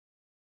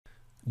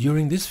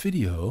During this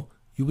video,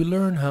 you will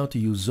learn how to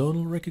use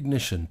zonal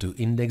recognition to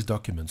index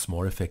documents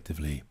more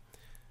effectively.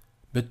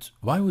 But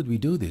why would we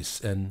do this,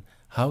 and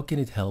how can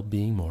it help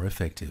being more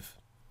effective?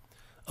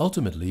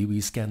 Ultimately, we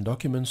scan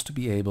documents to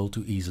be able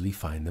to easily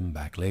find them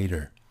back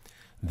later.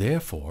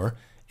 Therefore,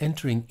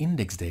 entering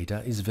index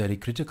data is very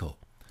critical.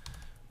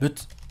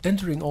 But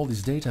entering all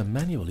this data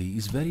manually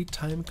is very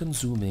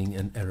time-consuming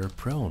and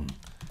error-prone.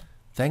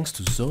 Thanks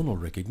to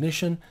zonal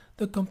recognition,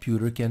 the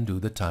computer can do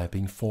the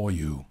typing for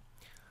you.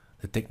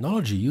 The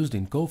technology used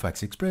in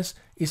Kofax Express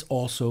is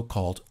also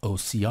called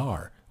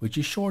OCR, which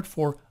is short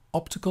for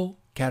Optical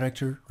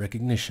Character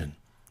Recognition.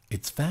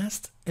 It's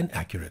fast and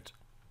accurate.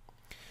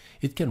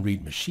 It can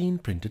read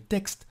machine-printed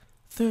text,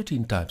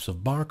 13 types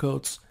of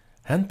barcodes,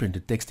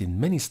 hand-printed text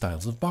in many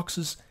styles of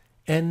boxes,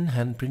 and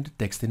hand-printed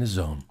text in a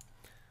zone.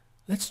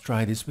 Let's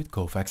try this with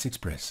Kofax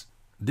Express.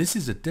 This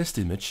is a test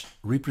image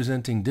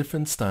representing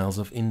different styles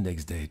of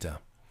index data.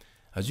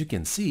 As you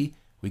can see,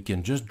 we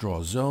can just draw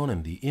a zone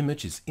and the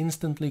image is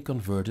instantly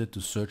converted to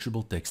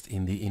searchable text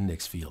in the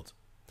index field.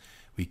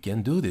 We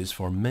can do this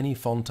for many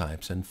font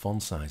types and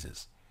font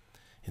sizes.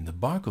 In the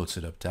Barcode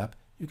Setup tab,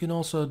 you can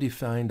also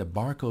define the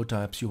barcode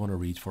types you want to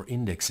read for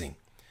indexing.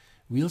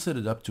 We'll set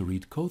it up to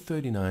read code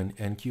 39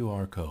 and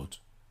QR code.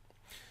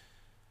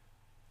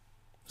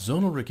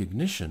 Zonal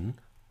recognition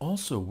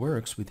also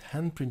works with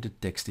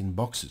hand-printed text in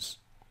boxes.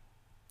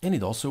 And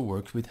it also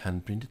works with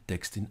hand-printed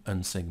text in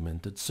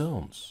unsegmented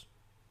zones.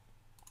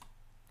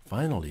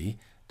 Finally,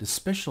 the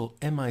special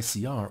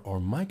MICR or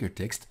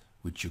microtext,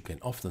 which you can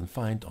often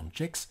find on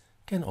checks,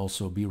 can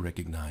also be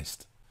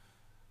recognized.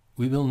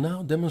 We will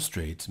now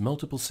demonstrate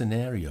multiple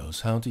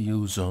scenarios how to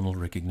use zonal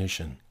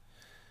recognition.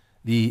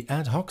 The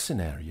ad hoc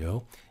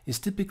scenario is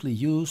typically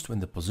used when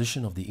the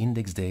position of the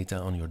index data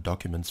on your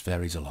documents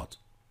varies a lot.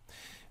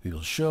 We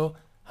will show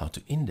how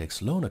to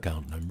index loan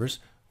account numbers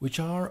which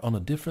are on a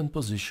different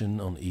position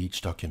on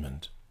each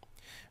document.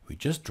 We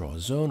just draw a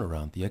zone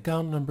around the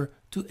account number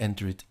to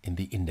enter it in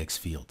the index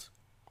field.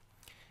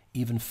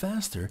 Even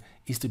faster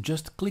is to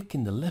just click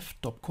in the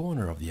left top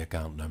corner of the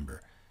account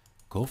number.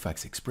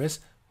 Kofax Express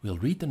will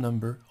read the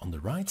number on the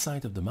right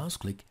side of the mouse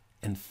click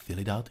and fill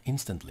it out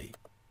instantly.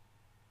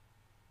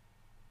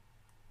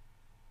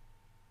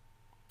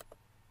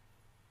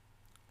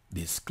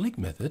 This click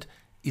method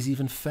is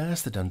even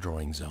faster than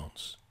drawing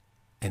zones,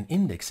 and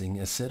indexing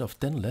a set of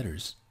 10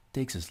 letters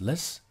takes us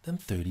less than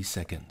 30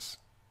 seconds.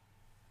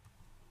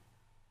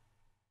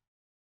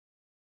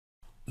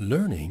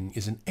 Learning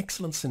is an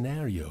excellent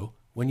scenario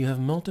when you have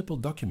multiple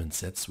document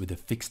sets with a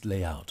fixed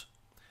layout.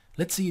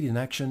 Let's see it in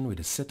action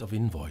with a set of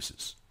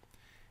invoices.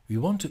 We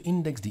want to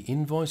index the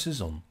invoices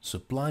on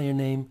supplier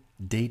name,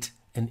 date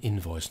and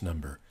invoice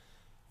number.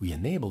 We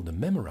enable the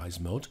Memorize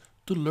mode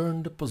to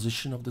learn the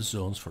position of the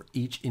zones for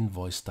each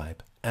invoice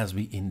type as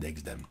we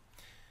index them.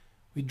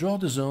 We draw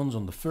the zones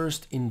on the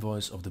first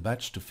invoice of the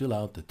batch to fill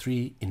out the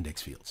 3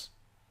 index fields.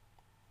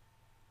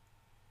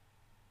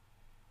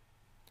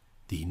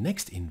 The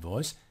next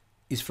invoice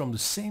is from the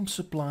same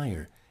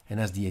supplier and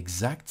has the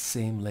exact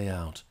same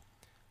layout.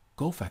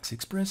 Kofax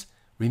Express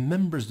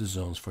remembers the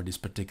zones for this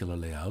particular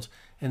layout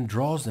and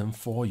draws them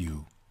for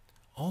you.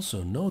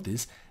 Also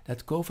notice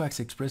that Kofax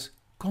Express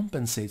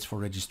compensates for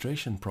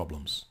registration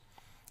problems.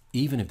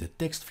 Even if the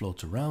text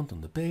floats around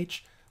on the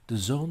page, the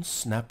zones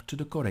snap to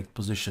the correct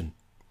position.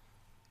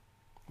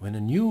 When a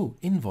new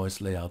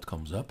invoice layout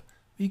comes up,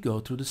 we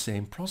go through the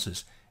same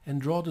process and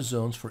draw the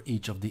zones for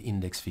each of the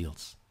index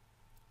fields.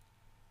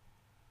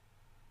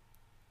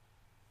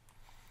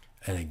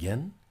 And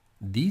again,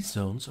 these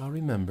zones are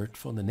remembered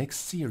for the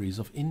next series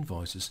of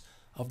invoices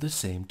of the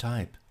same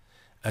type.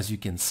 As you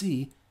can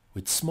see,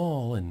 with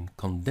small and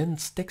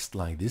condensed text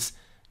like this,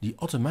 the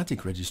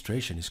automatic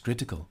registration is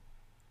critical.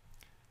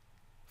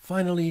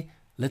 Finally,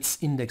 let's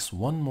index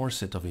one more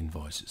set of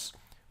invoices.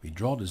 We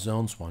draw the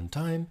zones one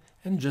time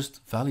and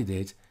just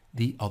validate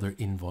the other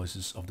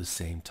invoices of the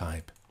same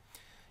type.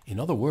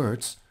 In other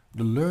words,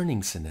 the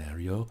learning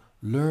scenario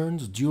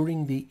learns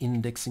during the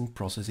indexing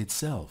process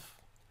itself.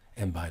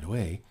 And by the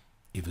way,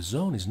 if a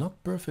zone is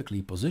not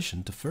perfectly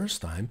positioned the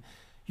first time,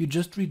 you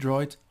just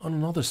redraw it on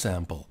another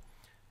sample.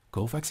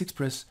 Kofax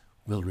Express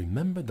will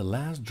remember the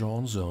last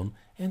drawn zone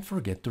and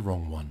forget the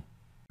wrong one.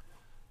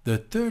 The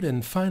third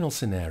and final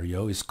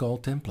scenario is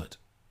called template.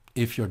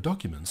 If your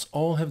documents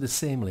all have the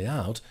same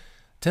layout,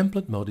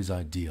 template mode is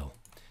ideal.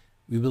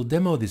 We will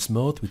demo this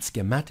mode with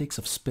schematics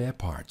of spare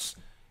parts.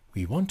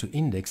 We want to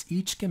index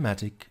each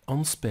schematic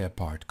on spare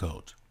part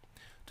code.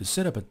 To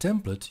set up a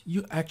template,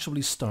 you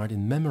actually start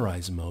in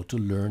Memorize mode to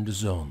learn the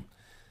zone.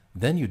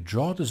 Then you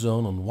draw the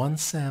zone on one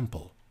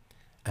sample.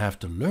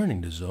 After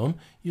learning the zone,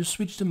 you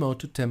switch the mode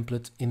to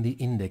template in the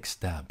Index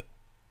tab.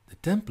 The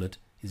template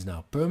is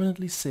now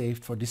permanently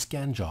saved for this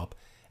scan job,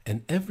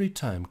 and every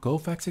time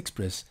Kofax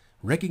Express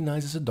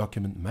recognizes a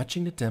document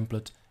matching the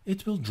template,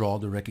 it will draw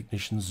the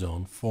recognition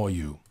zone for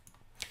you.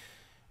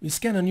 We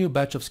scan a new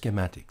batch of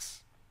schematics.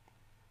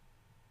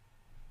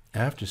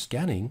 After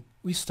scanning,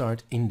 we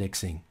start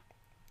indexing.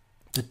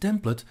 The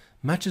template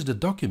matches the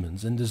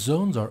documents and the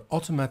zones are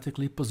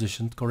automatically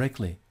positioned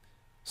correctly.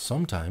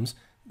 Sometimes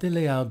the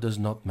layout does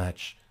not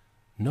match.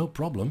 No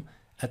problem,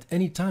 at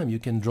any time you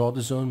can draw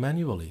the zone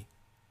manually.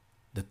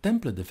 The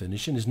template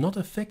definition is not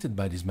affected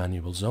by this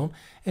manual zone,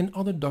 and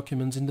other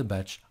documents in the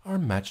batch are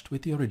matched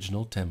with the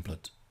original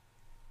template.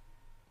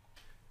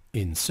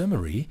 In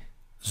summary,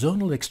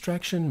 zonal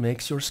extraction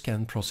makes your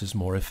scan process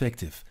more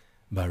effective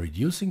by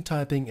reducing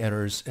typing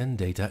errors and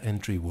data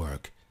entry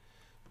work.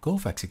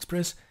 Kofax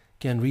Express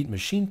can read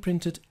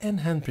machine-printed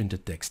and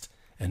hand-printed text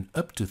and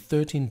up to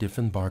 13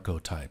 different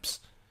barcode types.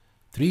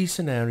 3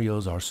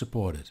 scenarios are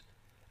supported.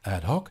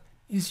 Ad hoc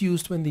is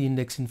used when the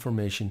index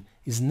information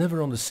is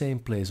never on the same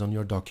place on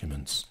your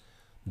documents.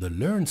 The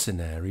learn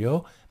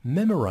scenario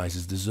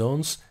memorizes the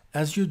zones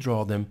as you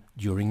draw them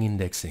during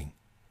indexing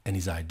and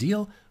is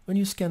ideal when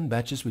you scan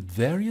batches with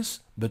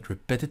various but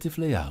repetitive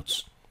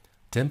layouts.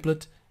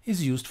 Template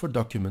is used for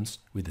documents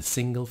with a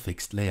single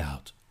fixed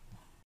layout.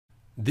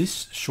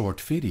 This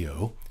short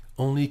video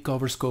only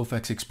covers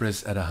Kofax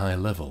Express at a high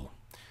level.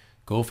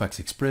 Kofax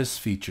Express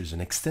features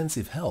an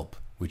extensive help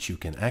which you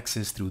can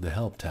access through the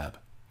Help tab.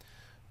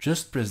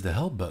 Just press the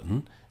Help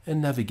button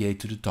and navigate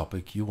to the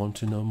topic you want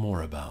to know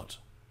more about.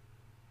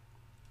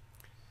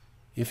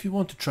 If you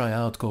want to try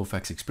out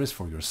Kofax Express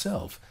for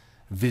yourself,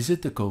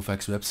 visit the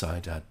Kofax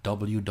website at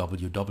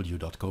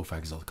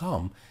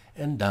www.kofax.com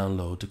and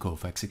download the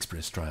Kofax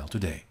Express trial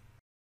today.